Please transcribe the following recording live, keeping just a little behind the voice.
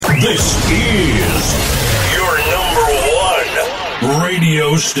This is your number one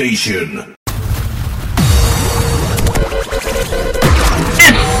radio station.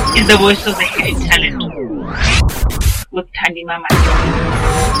 This is the voice of the hidden talent with Thandi Mama.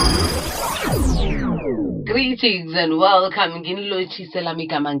 Greetings and welcome. Nginilothisela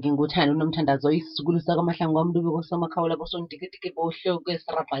igama nginguthando nomthandazo isizukulu sakwamahlangu wamlube koSamakhawula kosontikitiki bohle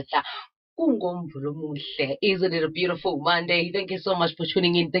kwesirabhadla. Isn't it a beautiful Monday? Thank you so much for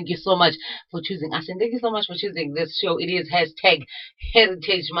tuning in. Thank you so much for choosing us. And thank you so much for choosing this show. It is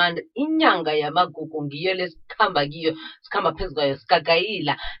 #Heritage Month. Inyanga yamagugu ngiyo lesikhamba kiyo. Sikhamba phezu kwayo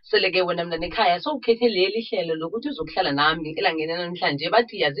sikagayila. Seleke wena mna nekhaya so ukhethe leli hlelo lokuthi uzokuhlala nami elangeni namhlanje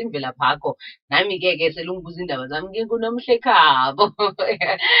bathi yazi imvela phakho. Nami ke selungibuza indaba zami ngingunomhle khabo.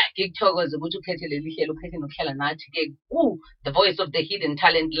 Ngikuthokoza ukuthi ukhethe leli hlelo ukhethe nokuhlala nathi ke ku The Voice of the Hidden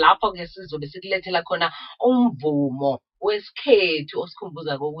Talent lapho ke sizobe sikulethela khona umvumo wesikhethu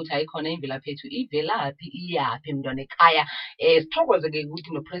osikhumbuza ukuthi ayikhona imvelaphi yethu ivelaphi iyaphi mntwana ekhaya. Sithokoze ke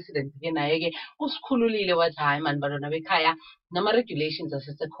ukuthi nopresident ke naye ke usikhululile wathi hayi mani bantwana bekhaya nama-regulations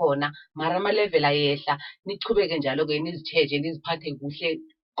asesekhona mara ama-level ayehla nichubeke njalo ke nizitsheje niziphathe kuhle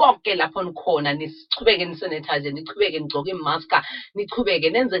konke lapho nikhona nichubeke nisanitize nichubeke nigcoke imaska nichubeke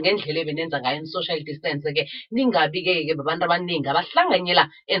nenze ngendlela ebenenza ngayo social distance ke ningabi ke babantu abaningi abahlanganyela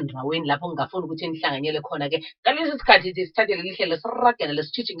endaweni lapho ngingafuni ukuthi nihlanganyele khona ke ngalesi sikhathi sithathe leli hlelo siragene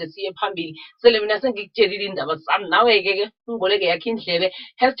lesithithi ngesiye phambili sele mina sengikutshelile indaba sami nawe ke ngoleke yakhe indlebe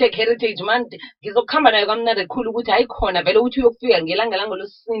 #Heritage Month ngizokuhamba nayo kamnandi ekhulu ukuthi ayikhona vele ukuthi uyofika ngelanga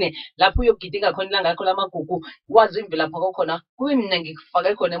langolosine lapho uyogidika khona ilanga lakho lamagugu wazi imvelaphi yakho khona kuyimina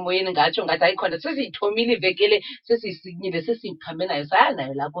ngikufake khona emoyeni ngatsho ngathi ayikhona sesiyithomile ivekele sesiyisinyile sesiphambe nayo saya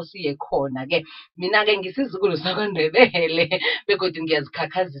nayo lapho siye khona ke mina ke ngisizukulu sakwaNdebele begodwa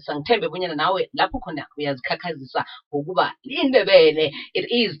ngiyazikhakhazisa ngithembe bunyana nawe lapho khona uyazikhakhazisa ngokuba liNdebele. It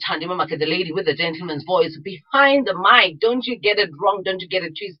is Thandi Mama, the lady with the gentleman's voice behind the mic. Don't you get it wrong, don't you get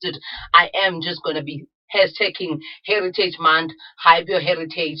it twisted. I am just going to be hashtagging Heritage Month, Hype Your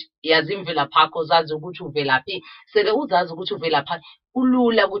Heritage. Yazi imvelaphi yakho zazi ukuthi uvelaphi. Sele uzazi ukuthi uvelaphi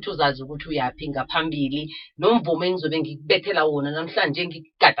kulula ukuthi uzazi ukuthi uyaphi ngaphambili. Nomvumo engizobe ngikubethela wona namhlanje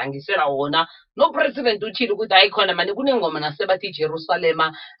ngikugadangisela wona. No president uthile ukuthi ayikhona manje kunengoma nasebathi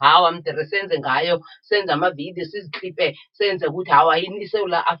Jerusalema hawa mdere senze ngayo senze ama-video siziclipe senze ukuthi hawa yini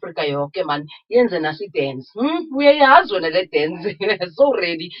iSouth Africa yonke man yenze nasi dance. Uyayazi wena le dance so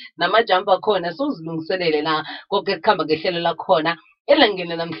ready namajump akhona so uzilungiselele na konke kuhamba ngehlelo lakhona.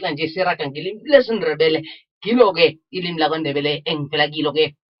 Elangeni namhlanje siraga ngelimi lesiNdebele ngilo ke ilimi lakwaNdebele engivela kilo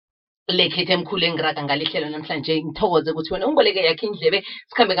ke lekhethe emkhulu engiraga ngalihlelo namhlanje. Ngithokoze ukuthi wena ungoleke yakhe indlebe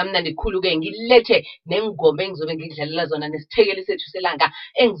sikhambe kamnandi kukhulu ke ngilethe nengoma engizobe ngikudlalela zona nesithekeli sethu selanga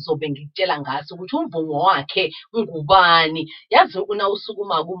engizobe ngikutshela ngaso ukuthi umvumo wakhe ngubani. Yazi una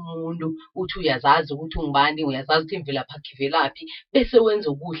usukuma kumuntu uthi uyazazi ukuthi ungubani uyazazi ukuthi imvelaphi yakhe ivelaphi bese wenza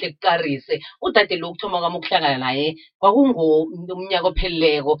okuhle kukarise. Udade lo kuthoma kwami ukuhlangana naye kwakungo-umnyaka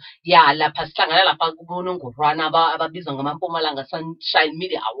opheleleko ya lapha sihlangana lapha kubonongorwana ababizwa ngama-Mpumalanga Sunshine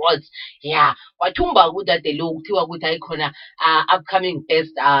Media Awards. Yeah, wathumba udade lo kuthiwa ukuthi ayikhona upcoming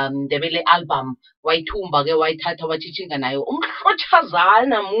best Ndebele album wayithumba ke wayithatha wachichinga nayo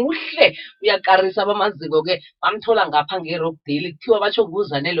umhlotshazana muhle uyakarisa abamaziko ke bamthola ngapha ngeRockdale kuthiwa batsho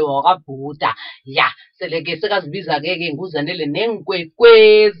nguzanele wakabhuda. Yeah, sele ke sekazibiza ke nguzanele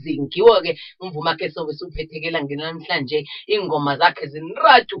nenkwekwezi ngiwo ke umvuma ke sobe suphethekela ngenamhlanje ingoma zakhe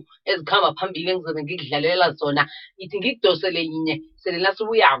zinrathu ezikhamba phambili engizobe ngikudlalela zona. Ithi ngikudosele yinye sele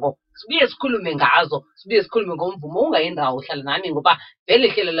lasibuyako sibuye sikhulume ngazo sibuye sikhulume ngomvumo ungayindawo uhlala nami ngoba vele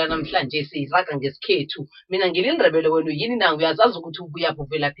ihlelo lanamhlanje siyiraga ngesikhethu. Mina ngilinDebele wena yini na uyazazi ukuthi ubuyaphi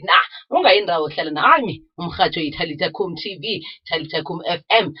uvelaphi na ungayindawo uhlala nami. Umhajo yiThalithakhum TV Thalithakhum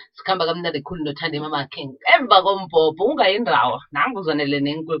FM sikhamba kamnandi khulu noThandi Mama King emva kombhobho ungayindawo nanguzanele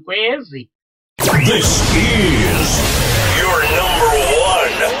nenkwekwezi. This is your number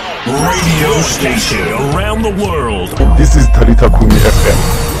one radio station around the world. This is Thalithakhum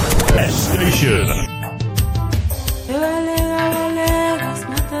FM. Station.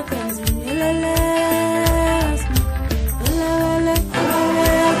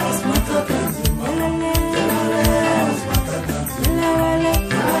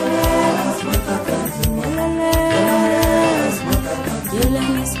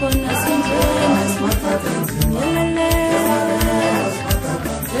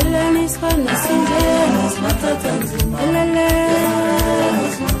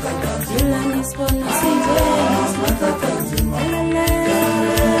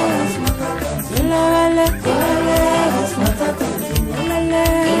 la la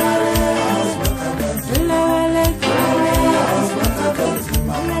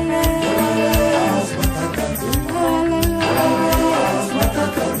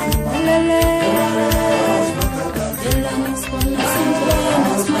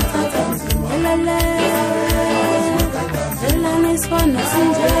nisibona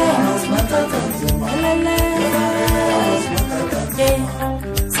sinjena simathatha nzimolele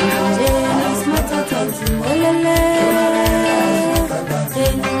sinjena simathatha nzimolele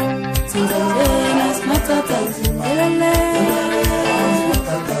sinjena simathatha nzimolele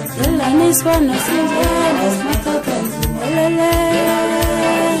yela nisibona sinjena simathatha nzimolele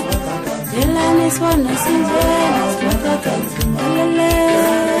yela nisibona sinjena simathatha nzimolele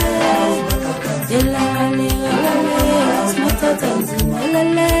yela simathatha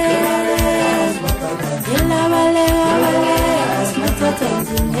nzimolele yela simathatha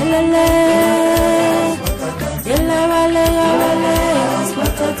nzimolele yela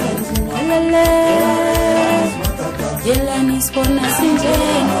simathatha nzimolele yela nisibona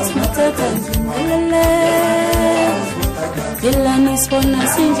sinjena simathatha nzimolele yela nisibona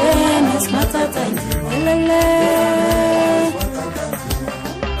sinjena simathatha nzimolele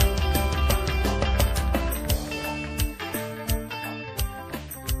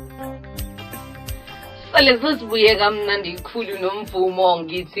Lesibuye kamnandi khulu nomvumo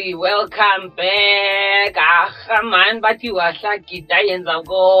ngithi welcome back. Man bathi wahlagida yenza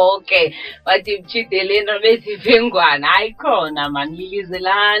konke. Bathi mchidelena bethi vengwana ayikhona man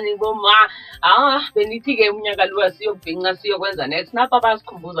lilizelani boma. Benithi ke unyaka lo siyobhinqa siyokwenza next napha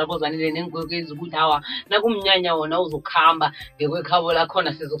basikhumbuza bozanile nengwekezi ukuthi hawa nakumnyanya wona uzokhamba ngekwekhabo la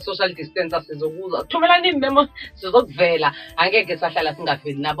khona sizo social distance sizokuza. Thumelani imemo sizokuvela angeke sahlala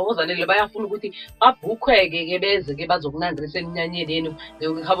singaveli nabo bozanile bayafuna ukuthi babhukwe ke beze ke bazokunandisa eminyanyeni yenu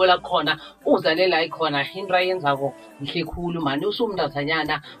ngekhabo la khona uzane la ikhona into ayenzako mhle khulu manje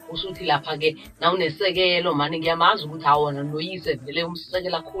usumntazanyana usuthi lapha ke na unesekelo manje ngiyamazi ukuthi awona noyise vele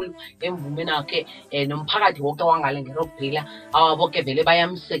umsekela kakhulu emvumeni yakhe nomphakathi wonke wangale ngeRockville awabonke vele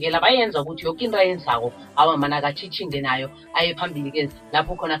bayamsekela bayenza ukuthi yonke into ayenzako awamana akachichinde nayo aye phambili ke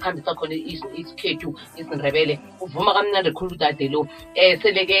lapho khona khambisa khona isikhethu isiNdebele uvuma kamnandi khulu dade lo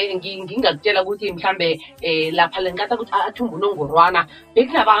seleke ngingakutshela ukuthi mhlambe lapha lenkathi ukuthi athumba unongorwana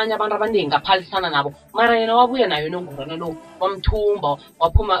bekunabanye abantu abaningi ngaphalisana nabo mara yena wabuya nayo unongorwana lo wamthumba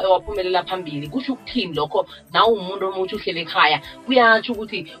waphumelela phambili kusho ukuthini lokho nawe umuntu omutsha uhlele ekhaya kuyatsho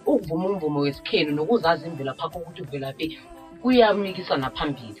ukuthi ukuvuma umvumo wesikhenu nokuzazi imvela phakho ukuthi uvelaphi kuyamikisana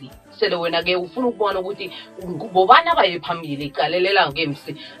phambili sele wena ke ufuna ukubona ukuthi bobani abaye phambili iqalelela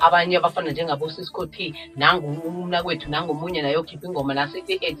ngemsi abanye abafana njengabo Cisco T nangu umna kwethu nangomunye nayo khipha ingoma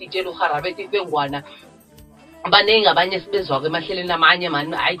nasithi etitshela uHarabethi Vengwana abaningi abanye sibezwa emahleleni amanye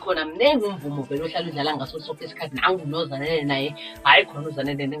mani ayikhona mnengi umvumo vele ohlala udlala ngaso sonke isikhathi nangu nozanele naye ayikhona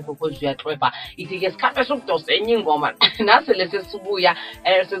uzanele nenkokozi uyatreba ithi ke isikhathi sokudosa enye ingoma nasele sesibuya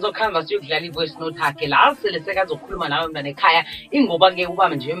sizokhamba siyokudlala ivoice note yakhe la sele sekazokhuluma nawe mntana ekhaya ingoba ke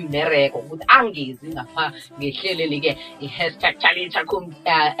ubaba nje ummereko ukuthi angezi ngapha ngehleleli ke i#challenge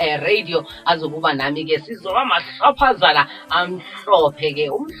radio azokuba nami ke sizoba mahlophazana amhlophe ke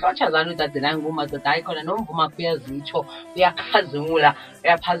umhlophazana udade nangumadoda ayikhona nomvuma kuyazitsho uyaphazimula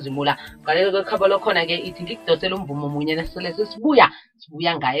ngalelo kwekhabo lokhona ke ithi ngikudosela umvumo munye nesele sesibuya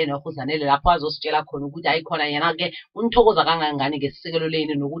ngaye nokhuzanele lapho azositshela khona ukuthi ayikhona yena ke unithokoza kangangani ngesisekelo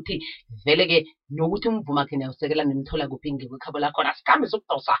leni nokuthi vele ke nokuthi umvumo wakhe nawusekela nimthola kuphi ngekwekhabo lakhona sikhambe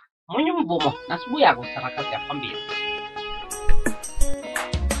sokudosa munye umvumo nasibuya kusaraka siyaphambili.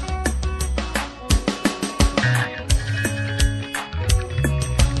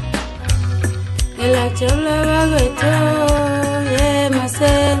 Ela chabla bagwetu,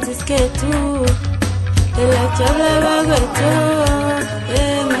 masenzi sketu. Ela chabla bagwetu,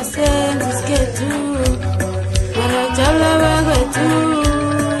 masenzi sketu. Ela chabla bagwetu,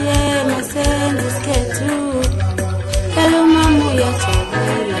 masenzi sketu. Ela mamu ya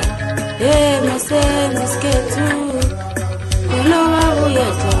chabula, masenzi sketu. Ela mamu ya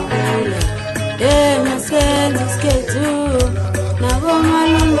chabula, masenzi sketu. Nabo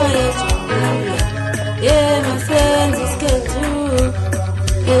malumba ya chabula. Masenzi sketu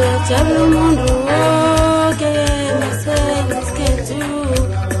ela chabla umuntu wonke masenzi sketu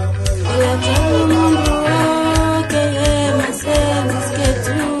ela chabla umuntu wonke masenzi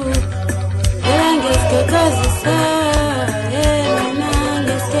sketu ela ngesikhakhazisa mina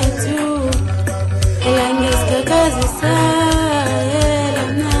ngesketu ela ngesikhakhazisa ela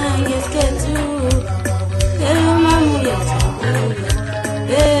nangesketu ela mamu yachabula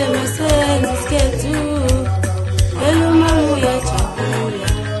masenzi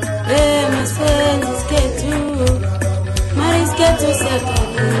sketu Marisketu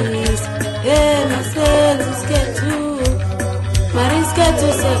sakaris, masenzi sketu. Marisketu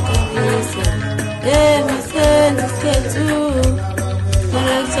sakaris, masenzi sketu.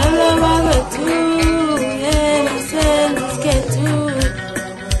 Marachabla bagwetu, masenzi sketu.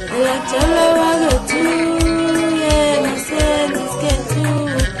 Marachabla bagwetu, masenzi sketu.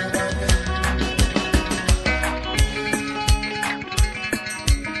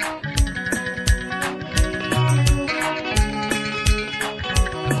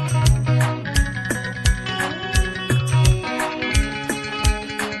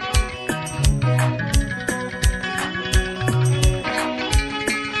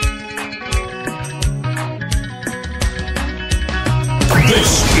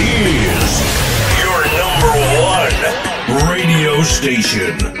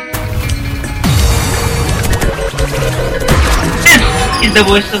 station. This is the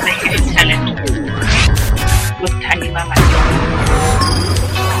voice of the hidden talent with Tani Mama.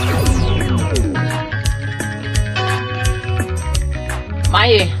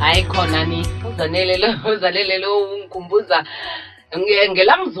 Maye hayi khona ni uzanele lo ungikhumbuza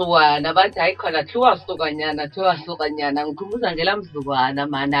ngelamzukwana bathi hayi khona thiwa sukanyana ngikhumbuza ngelamzukwana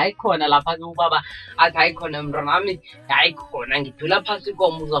man hayi khona lapha ke ubaba athi hayi khona mntwanami hayi khona ngidula phasi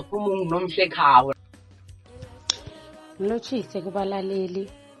komo uzaphuma nomhlekhawo. Ngilotshise kubalaleli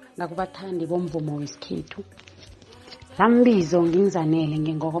nakubathandi bomvumo wesikhethu. Zambizo ngingizanele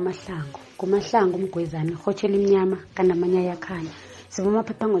ngengokomahlango. Kumahlango umgwezana ihotshela imnyama kanamanya yakhanya. Sivuma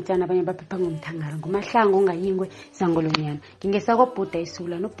phepha ngotshana abanye baphepha ngomthangara. Ngumahlango ongayingwe sangolonyana. Ngingesa koBhuda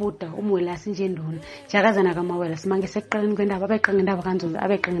isula noBhuda umwelasi njenduna. Jakazana kamawela simange seqaleni kwendaba abeqanga indaba kanzulu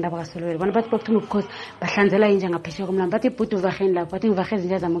abeqanga indaba kaSolwele. Bona bathi bokuthuma ubukhosi bahlanzela inja ngaphesheya komlambo. Bathi iBhuda uvaheni lapho bathi ngivaheza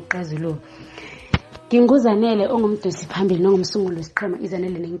inja zami ukuqazilo. Nginguzanele ongumdosi phambili nongumsunguli wesiqhema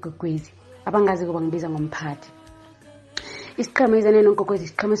izanele nengogwezi abangazi kuba ngibiza ngomphathi. Isiqhema izanele nengogwezi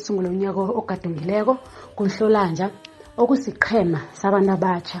isiqhema esisungule unyaka ogadungileko kunhlolanja okusiqhema sabantu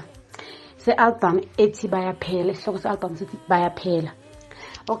abatsha se-album ethi bayaphela. Isihloko se-album sithi bayaphela.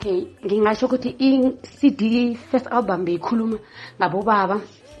 Okay, ngingasho ukuthi i-CD first album beyikhuluma ngabobaba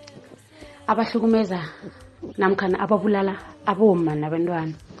abahlukumeza namkhana ababulala aboma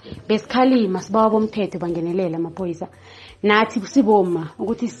nabantwana. Besikhalima sibawa bomthetho bangenelela amaphoyisa nathi siboma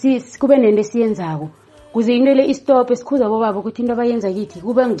ukuthi kube nento esiyenzako kuze into le istop esikhuza bobaba ukuthi into abayenza kithi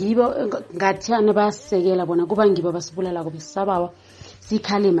kuba ngibo ngathana basekela bona kuba ngibo basibulala kubisabawa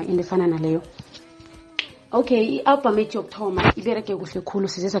sikhalima into efana naleyo. Okay, i-album ethi yokuthoma ibereke kuhle khulu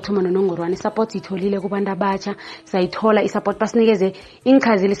size sathoma noNongorwana. Support itholile kubantu abatsha sayithola isupport basinikeze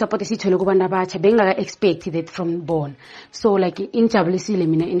inkhazile isupport esithole kubantu abatsha bengaka expect that from bona. So like injabulisile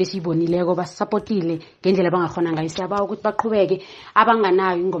mina into esiyibonileko basupportile ngendlela bangakhona ngayo. Siyabawa ukuthi baqhubeke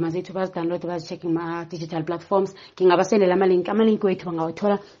abanganayo ingoma zethu bazidownload bazicheck ma digital platforms. Ngingabasendela ama-link wethu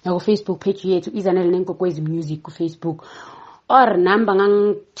bangawathola na ku Facebook page yethu izanele nengogwezi music ku Facebook. Or namba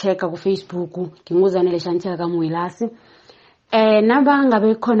ngangichecka ku Facebook nginguzanele Shanteka kaMwelasi. Naba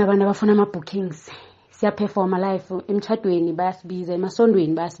ngabe khona abantu abafuna ama bookings siya perform live emchadweni bayasibiza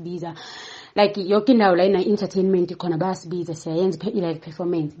emasondweni bayasibiza like yonke indawo la ina entertainment khona bayasibiza siyayenza live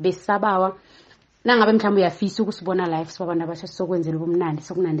performance. Besabawa nangabe mhlawumbe uyafisa ukusibona live sibabantu abasha sokwenzela ubumnandi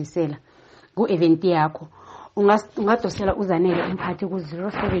sokunandisela ku event yakho ungadosela uzanele umphathi ku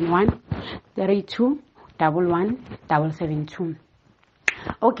 071 32 11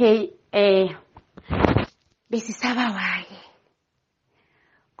 Okay, besisabawaye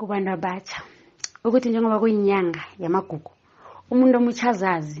kubantu abatsha ukuthi njengoba kuyinyanga yamagugu umuntu omutsha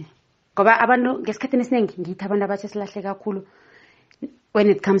azazi ngoba abantu ngesikhathini esiningi ngithi abantu abatsha silahle kakhulu when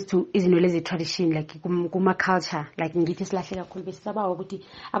it comes to izinto lezi tradition like kuma culture like ngithi silahle kakhulu besisabawa ukuthi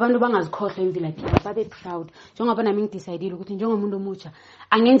abantu bangazikhohlwa imvilaphi babe proud njengoba nami ngidecidile ukuthi njengomuntu omutsha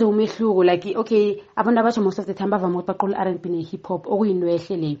angenze umehluko like okay abantu abatsha most of the time bavama ukuthi baqola R&B ne hip hop okuyinto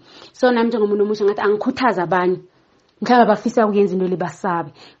ehle leyo. So nami njengomuntu omutsha ngathi angikhuthaza abanye mhlawumbe bafisa ukuyenza into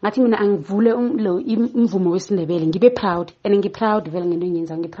lebasabe ngathi mina angivule umvumo wesiNdebele ngibe proud and ngiproud vele ngento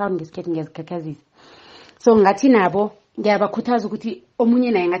engiyenza ngiproud ngesikhathi ngiyazikhakhazisa. So ngathi nabo ngiyabakhuthaza ukuthi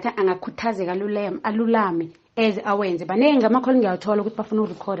omunye naye ngathi angakhuthazeka alulame awenze banenge amakholo ngiyathola ukuthi bafuna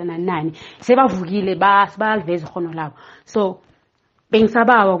urecorda nani sebavukile bayaliveza ikhono labo. So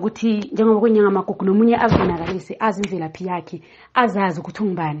bengisabawa ukuthi njengoba kunyanga amagugu nomunye azibonakalise azi imvelaphi yakhe azazi ukuthi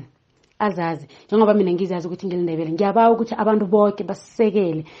ungubani azazi njengoba mina ngizazi ukuthi ngilindebele. Ngiyabawa ukuthi abantu bonke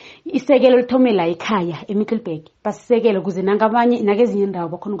basisekele isekelo lithome la ekhaya eMiddelburg basisekele ukuze nangabanye nakezinye indawo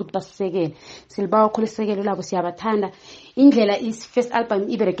bakhona ukuthi basisekele. Silibawa khona isekelo labo siyabathanda. Indlela first album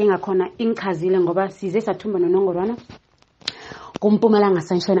ibereke ngakhona ingichazile ngoba size sathumba noNongorwana kuMpumalanga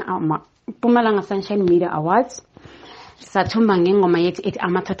Sunshine Media Awards. Sathumba ngengoma yethu ethi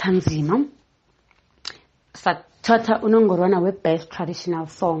Amathatha Nzima. Sathatha uNongorwana we-Best Traditional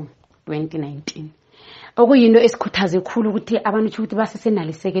Song 2019. Okuyinto esikhuthaze khulu ukuthi abantu ukuthi basesenalo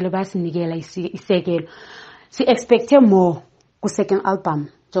isekelo basinikela isekelo. Si expect more ku second album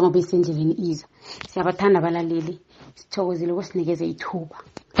njengoba isendleleni iza. Siyabathanda abalaleli sithokozile ukusinikeza ithuba.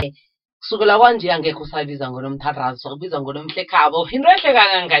 Kusukela kwanje angekho sabiza ngonomtharazo sokubiza ngonomhlekhabo into ehle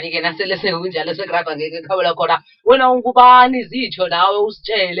kangangani ke nasele sekunjalo sekuraba ngeke khawula khona wena ungubani zitsho nawe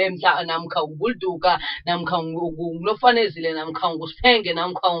usitshele mhla namkha ubulduka namkha unofanezile namkha ngusifenge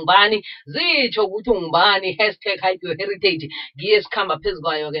namkha ungubani zitsho ukuthi ungubani #HideYourHeritage ngiye sikhamba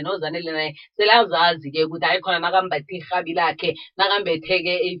phezukwayo ke nozanele naye selazazi ke ukuthi ayikhona nakambathe ihabi lakhe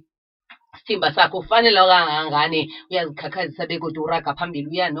nakambetheke Simba sakho ufanele kangangani uyazikhakhazisa bekodwa uraga phambili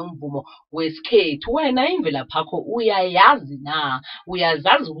uya nomvumo wesikhethu wena imvelaphi yakho uyayazi na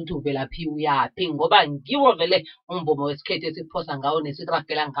uyazazi ukuthi uvelaphi uyaphi ngoba ngiwo vele umvumo wesikhethu esiphosa ngawo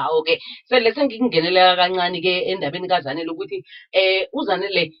nesikuragela ngawo-ke sele sengikungenelela kancane-ke endabeni kaZanele ukuthi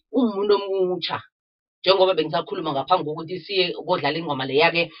uZanele umuntu omutsha njengoba bengisakhuluma ngaphambi kokuthi siye kodlala ingoma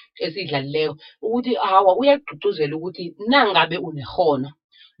leya-ke esiyidlalileko ukuthi hawa uyagqugquzela ukuthi nangabe unehono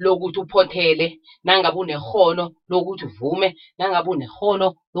lokuthi uphothele nangabe unehono lokuthi uvume nangabe unehono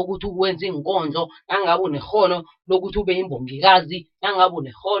lokuthi wenze inkonzo nangabe unehono lokuthi ube imbongikazi nangabe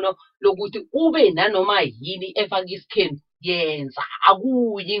unehono lokuthi ube nanoma yini efaka isikhenu yenza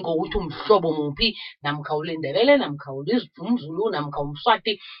akuyi ngokuthi umhlobo muphi namkha ulendebele namkha umzulu namkha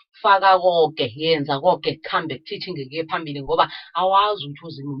umswati faka konke yenza konke kuhambe kuthithingeke phambili ngoba awazi ukuthi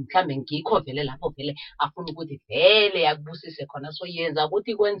uzini mhlambe ngikho vele lapho vele afuna ukuthi vele yakubusise khona so yenza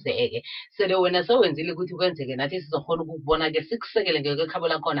ukuthi kwenzeke sele wena sewenzile ukuthi kwenzeke nathi sizokhona ukubona-ke sikusekele ngekhabo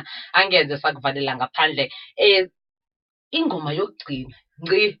lakhona angenze sakuvalela ngaphandle ingoma yokugcina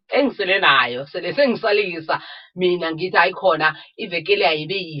ngci engisele nayo sele sengisalisa mina ngithi ayikhona ivekele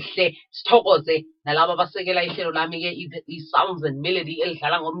ayibe yihle sithokoze nalabo abasekela ihlelo lami-ke i-Sounds and Melody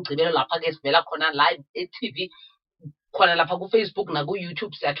elidlala ngomgcibelo lapha-ke sivela khona live e-TV khona lapha ku-Facebook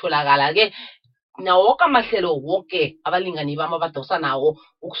naku-YouTube siyatholakala-ke nawo woke amahlelo woke abalingani bami abadosa nawo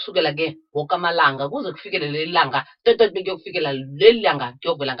ukusukela-ke woke amalanga kuze kufikele leli langa kuyokufikela leli langa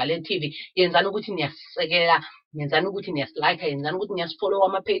kuyokuvela ngale TV yenzani ukuthi niyasisekela yenzani ukuthi niyasilike yenzani ukuthi niyasifollowa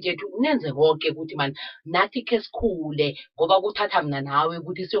amapage ethu nenze konke ukuthi mani nathi khe sikhule ngoba kuthatha mina nawe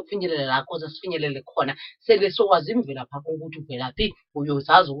ukuthi siyokufinyelela lakho sesifinyelele khona sele sokwazi imvelaphi yakho ukuthi uvelaphi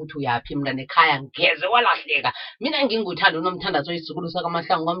uyozazi ukuthi uyaphi mna nekhaya ngeze walahleka mina nginguthando unomthandazo isizukulu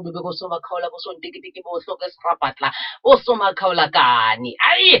sakaMahlangu kwamlube kosomakhawula kosontikitiki bohloko esirabhatla osomakhawula kani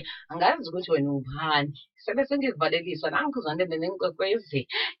ayi angazi ukuthi wena ubani sebe sengikuvalelisa nangikhuzanele nenkwekwezi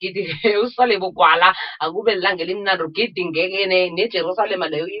ngithi usale bokwala akube lilanga elimnandi ugidingeke neJerusalema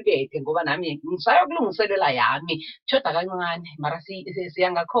leyo ibethe ngoba nami ngisayokulungiselela yami thoda kancane mara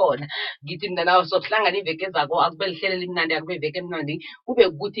siyangakhona ngithi mina nawe sokuhlangana iveke ezako akube lihlelo elimnandi akube iveke emnandi kube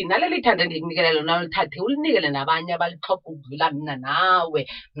ukuthi naleli thanda ndikunikela lona ulithathe ulinikele nabanye abalixhoga ukudlula mina nawe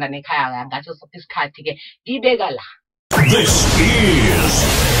mna nekhaya ngaso soke isikhathi-ke ngiyibeka la. This is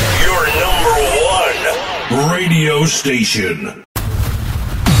your #1 radio station.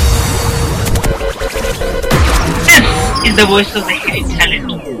 This is the voice of the hidden talent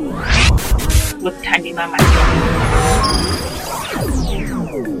with Thandi Mama.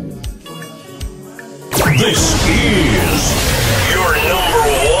 This is your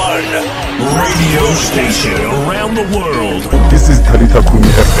 #1 radio station around the world. This is Talitha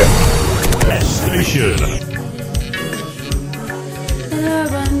Kumi FM. Best station.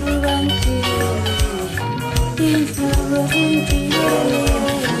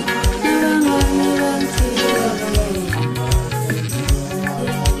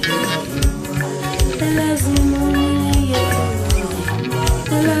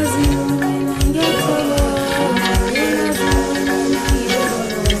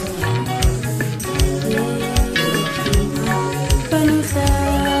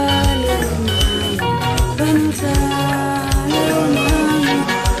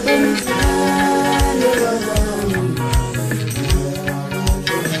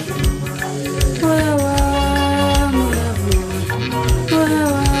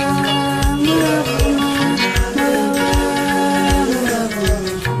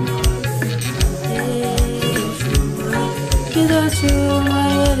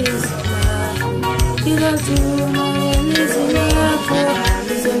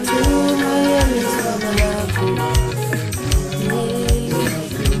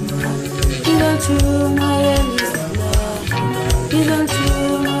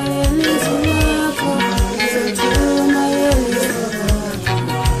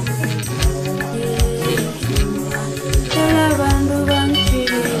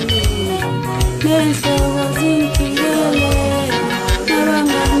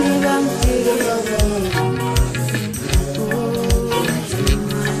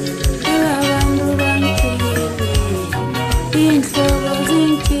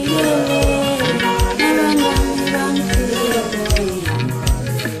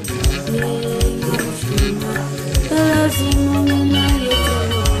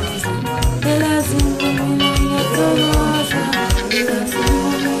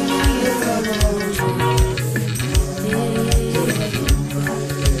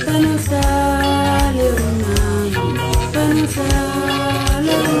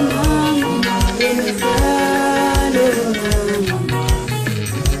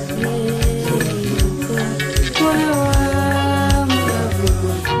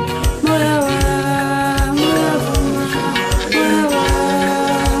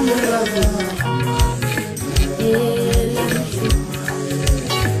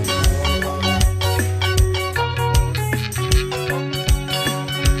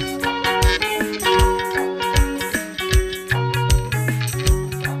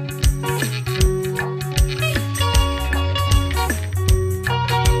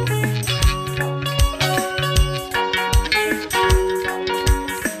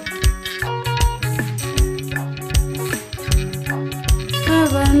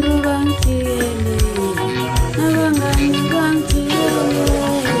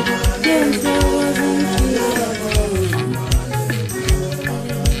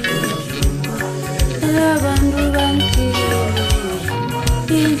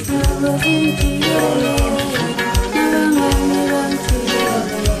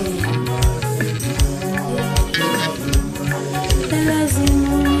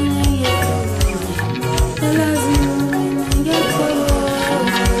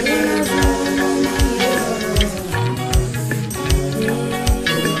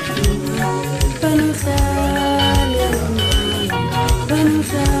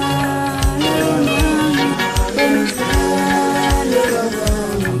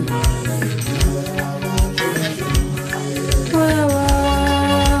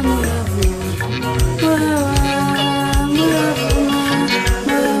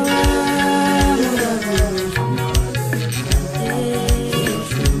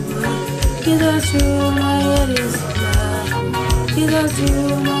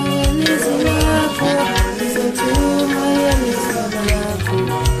 Ngizotuma ilizwi lakho, ngizotuma ilizwi lakho.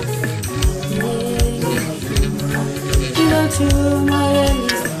 Ngizotuma